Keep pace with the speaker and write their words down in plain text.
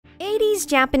80s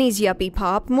Japanese yuppie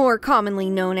pop, more commonly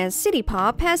known as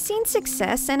Citypop, has seen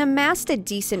success and amassed a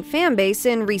decent fanbase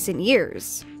in recent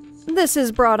years. This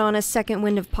has brought on a second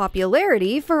wind of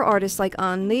popularity for artists like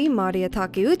Anri, Mariya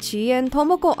Takeuchi, and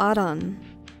Tomoko Aran.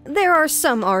 There are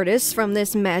some artists from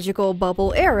this magical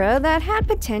bubble era that had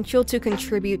potential to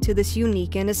contribute to this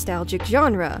unique and nostalgic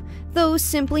genre, though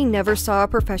simply never saw a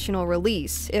professional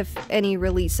release, if any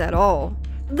release at all.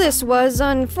 This was,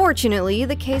 unfortunately,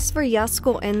 the case for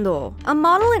Yasuko Endo, a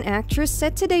model and actress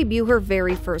set to debut her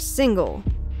very first single.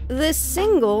 This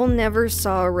single never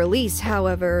saw a release,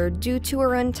 however, due to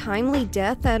her untimely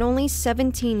death at only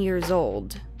 17 years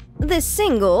old. This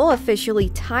single, officially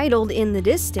titled In the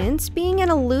Distance, being an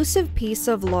elusive piece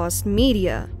of lost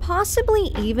media,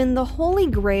 possibly even the holy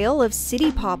grail of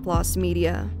Citypop lost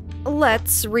media.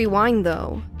 Let's rewind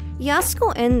though.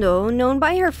 Yasuko Endo, known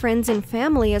by her friends and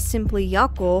family as simply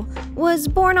Yako, was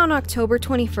born on October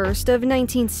 21st of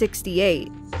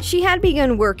 1968. She had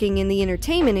begun working in the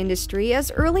entertainment industry as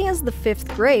early as the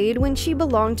 5th grade when she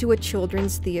belonged to a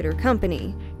children's theater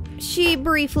company. She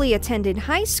briefly attended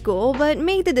high school but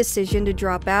made the decision to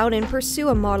drop out and pursue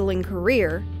a modeling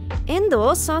career.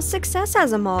 Endo saw success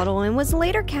as a model and was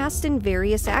later cast in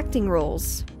various acting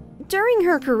roles. During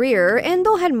her career,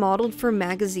 Endo had modeled for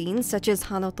magazines such as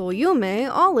Hanato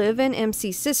Yume, Olive, and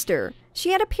MC Sister. She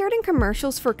had appeared in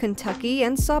commercials for Kentucky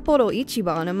and Sapporo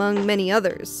Ichiban, among many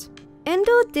others.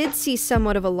 Endo did see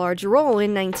somewhat of a large role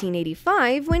in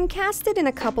 1985 when casted in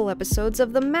a couple episodes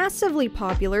of the massively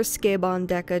popular Skeban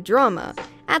Deka drama,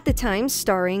 at the time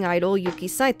starring idol Yuki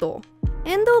Saito.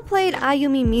 Endo played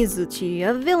Ayumi Mizuchi,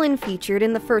 a villain featured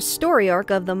in the first story arc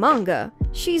of the manga.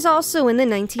 She's also in the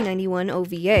 1991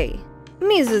 OVA.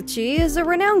 Mizuchi is a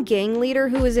renowned gang leader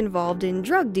who is involved in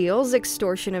drug deals,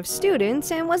 extortion of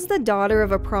students, and was the daughter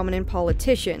of a prominent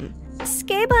politician.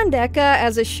 Skeban Deka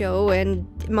as a show and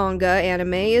manga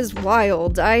anime is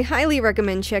wild. I highly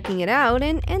recommend checking it out,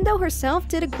 and Endo herself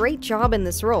did a great job in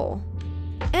this role.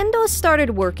 Endo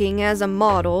started working as a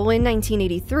model in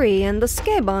 1983, and the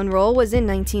Skeban role was in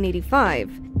 1985.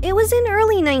 It was in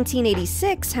early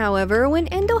 1986, however, when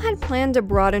Endo had planned to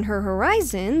broaden her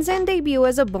horizons and debut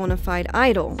as a bona fide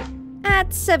idol.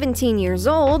 At 17 years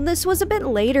old, this was a bit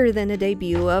later than the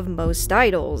debut of most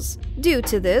idols. Due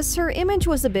to this, her image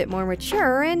was a bit more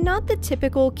mature and not the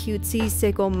typical cutesy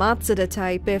Seiko Matsuda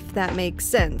type, if that makes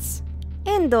sense.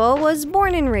 Endo was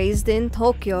born and raised in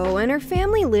Tokyo, and her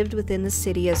family lived within the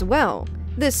city as well.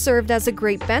 This served as a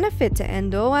great benefit to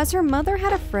Endo as her mother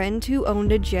had a friend who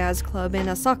owned a jazz club in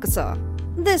Asakusa.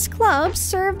 This club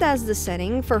served as the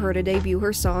setting for her to debut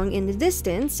her song In the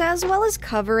Distance, as well as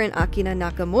cover an Akira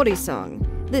Nakamori song.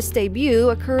 This debut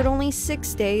occurred only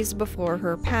 6 days before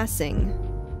her passing.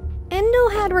 Endo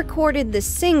had recorded this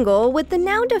single with the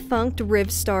now-defunct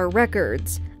Rivstar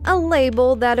Records, a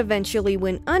label that eventually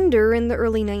went under in the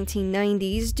early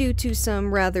 1990s due to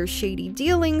some rather shady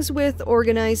dealings with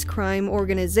organized crime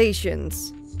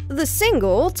organizations. The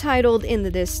single, titled In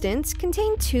the Distance,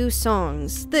 contained 2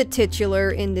 songs, the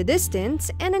titular In the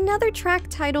Distance and another track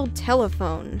titled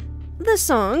Telephone. The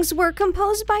songs were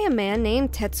composed by a man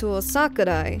named Tetsuo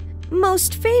Sakurai,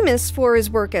 most famous for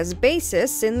his work as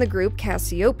bassist in the group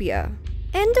Cassiopeia.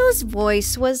 Endo's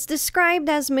voice was described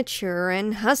as mature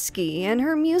and husky, and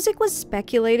her music was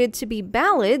speculated to be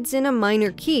ballads in a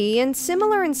minor key and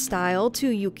similar in style to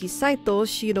Yuki Saito's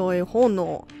Shiroi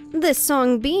Hono, this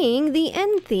song being the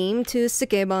end theme to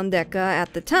Skeban Deka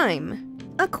at the time.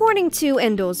 According to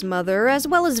Endo's mother, as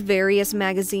well as various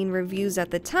magazine reviews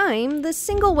at the time, the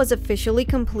single was officially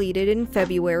completed in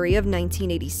February of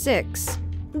 1986.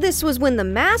 This was when the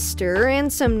master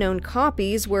and some known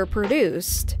copies were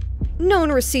produced.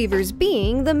 Known receivers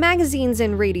being the magazines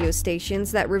and radio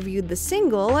stations that reviewed the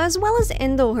single, as well as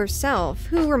Endo herself,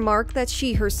 who remarked that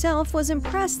she herself was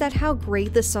impressed at how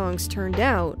great the songs turned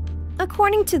out.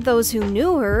 According to those who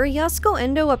knew her, Yasuko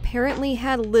Endo apparently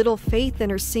had little faith in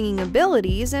her singing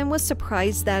abilities and was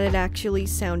surprised that it actually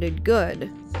sounded good.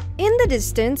 In the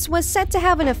Distance was set to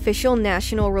have an official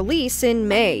national release in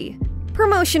May.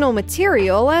 Promotional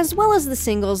material, as well as the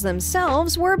singles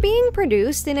themselves, were being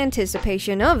produced in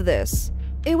anticipation of this.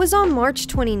 It was on March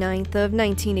 29th of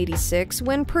 1986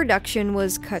 when production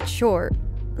was cut short.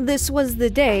 This was the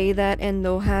day that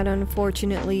Endo had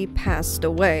unfortunately passed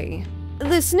away.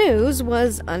 This news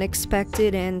was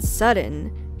unexpected and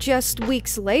sudden. Just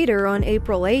weeks later, on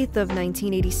April 8th of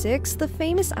 1986, the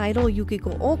famous idol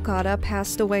Yukiko Okada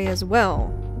passed away as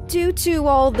well. Due to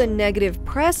all the negative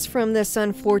press from this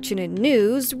unfortunate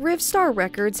news, Rivstar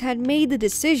Records had made the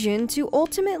decision to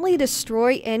ultimately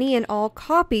destroy any and all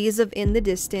copies of In the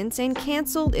Distance and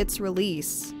canceled its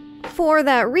release. For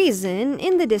that reason,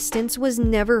 In the Distance was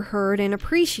never heard and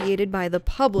appreciated by the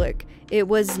public. It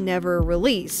was never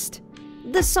released.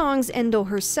 The songs Endo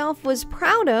herself was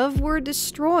proud of were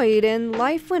destroyed, and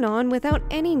life went on without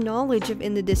any knowledge of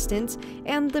In the Distance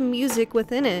and the music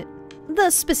within it.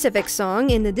 The specific song,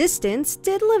 In the Distance,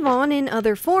 did live on in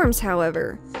other forms,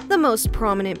 however, the most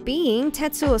prominent being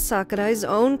Tetsuo Sakurai's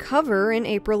own cover in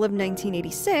April of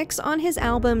 1986 on his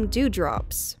album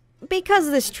Dewdrops. Because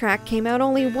this track came out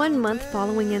only 1 month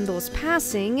following Endo's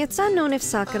passing, it's unknown if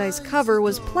Sakurai's cover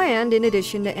was planned in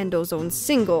addition to Endo's own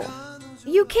single.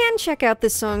 You can check out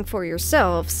this song for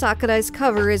yourself. Sakurai's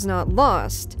cover is not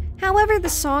lost. However, the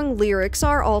song lyrics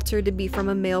are altered to be from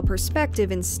a male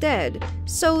perspective instead,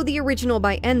 so the original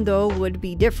by Endo would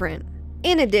be different.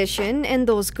 In addition,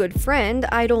 Endo's good friend,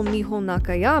 idol Miho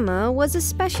Nakayama, was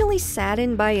especially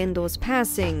saddened by Endo's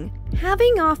passing.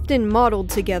 Having often modeled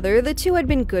together, the two had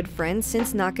been good friends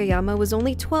since Nakayama was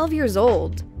only 12 years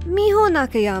old. Miho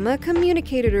Nakayama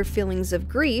communicated her feelings of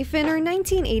grief in her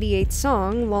 1988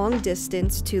 song Long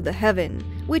Distance to the Heaven,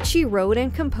 which she wrote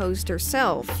and composed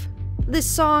herself. This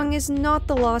song is not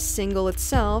the lost single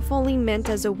itself, only meant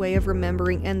as a way of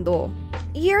remembering Endo.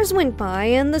 Years went by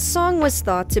and the song was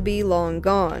thought to be long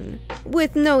gone.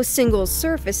 With no singles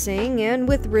surfacing, and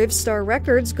with Rivstar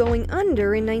Records going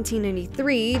under in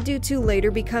 1993 due to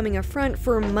later becoming a front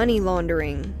for money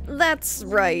laundering. That's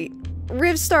right.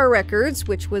 Rivstar Records,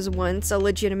 which was once a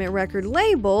legitimate record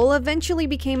label, eventually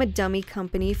became a dummy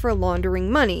company for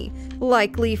laundering money,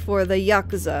 likely for the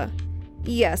Yakuza.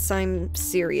 Yes, I'm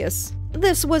serious.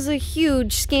 This was a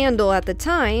huge scandal at the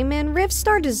time, and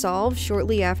Rivstar dissolved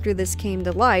shortly after this came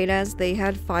to light as they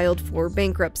had filed for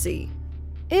bankruptcy.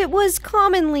 It was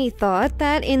commonly thought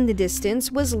that In the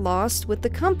Distance was lost with the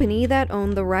company that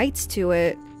owned the rights to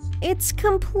it. It's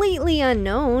completely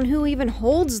unknown who even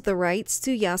holds the rights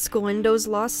to Yasuko Endo's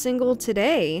lost single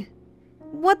today.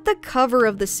 What the cover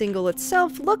of the single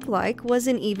itself looked like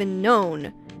wasn't even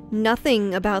known.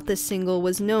 Nothing about the single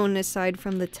was known aside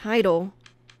from the title.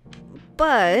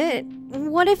 But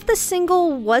what if the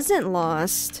single wasn't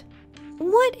lost?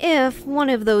 What if one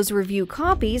of those review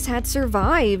copies had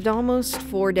survived almost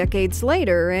 4 decades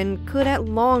later and could at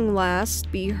long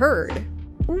last be heard?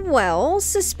 Well,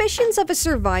 suspicions of a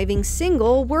surviving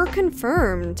single were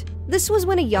confirmed. This was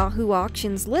when a Yahoo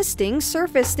Auctions listing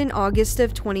surfaced in August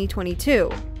of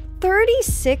 2022.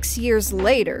 36 years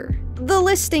later, the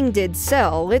listing did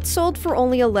sell. It sold for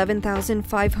only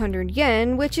 11,500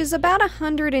 yen, which is about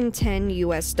 $110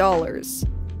 US.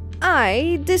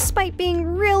 I, despite being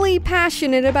really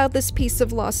passionate about this piece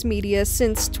of lost media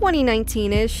since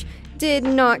 2019-ish, did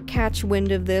not catch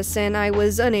wind of this and I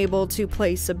was unable to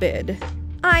place a bid.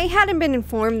 I hadn't been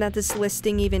informed that this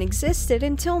listing even existed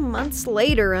until months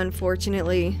later,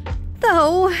 unfortunately.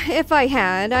 Though, if I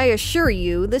had, I assure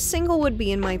you, the single would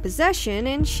be in my possession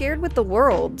and shared with the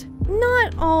world.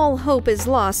 Not all hope is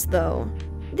lost, though.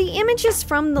 The images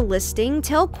from the listing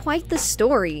tell quite the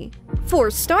story.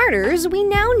 For starters, we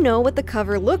now know what the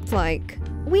cover looked like.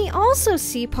 We also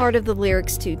see part of the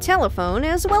lyrics to Telephone,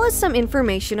 as well as some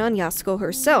information on Yasuko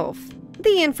herself.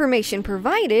 The information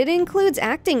provided includes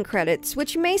acting credits,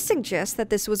 which may suggest that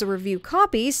this was a review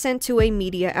copy sent to a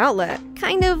media outlet,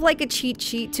 kind of like a cheat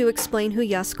sheet to explain who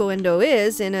Yasuko Endo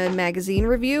is in a magazine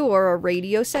review or a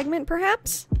radio segment,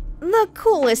 perhaps? The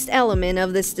coolest element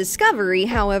of this discovery,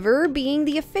 however, being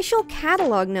the official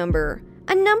catalog number,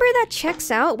 a number that checks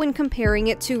out when comparing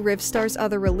it to Rivstar's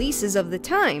other releases of the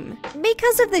time.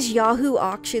 Because of this Yahoo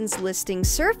Auctions listing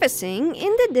surfacing,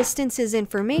 In the Distance's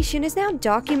information is now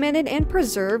documented and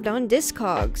preserved on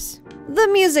Discogs. The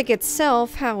music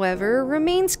itself, however,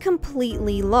 remains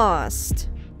completely lost.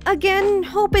 Again,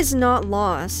 hope is not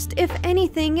lost. If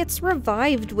anything, it's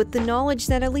revived with the knowledge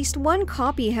that at least one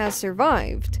copy has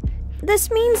survived.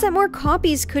 This means that more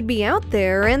copies could be out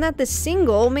there and that the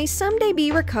single may someday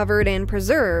be recovered and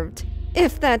preserved.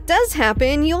 If that does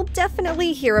happen, you'll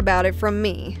definitely hear about it from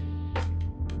me.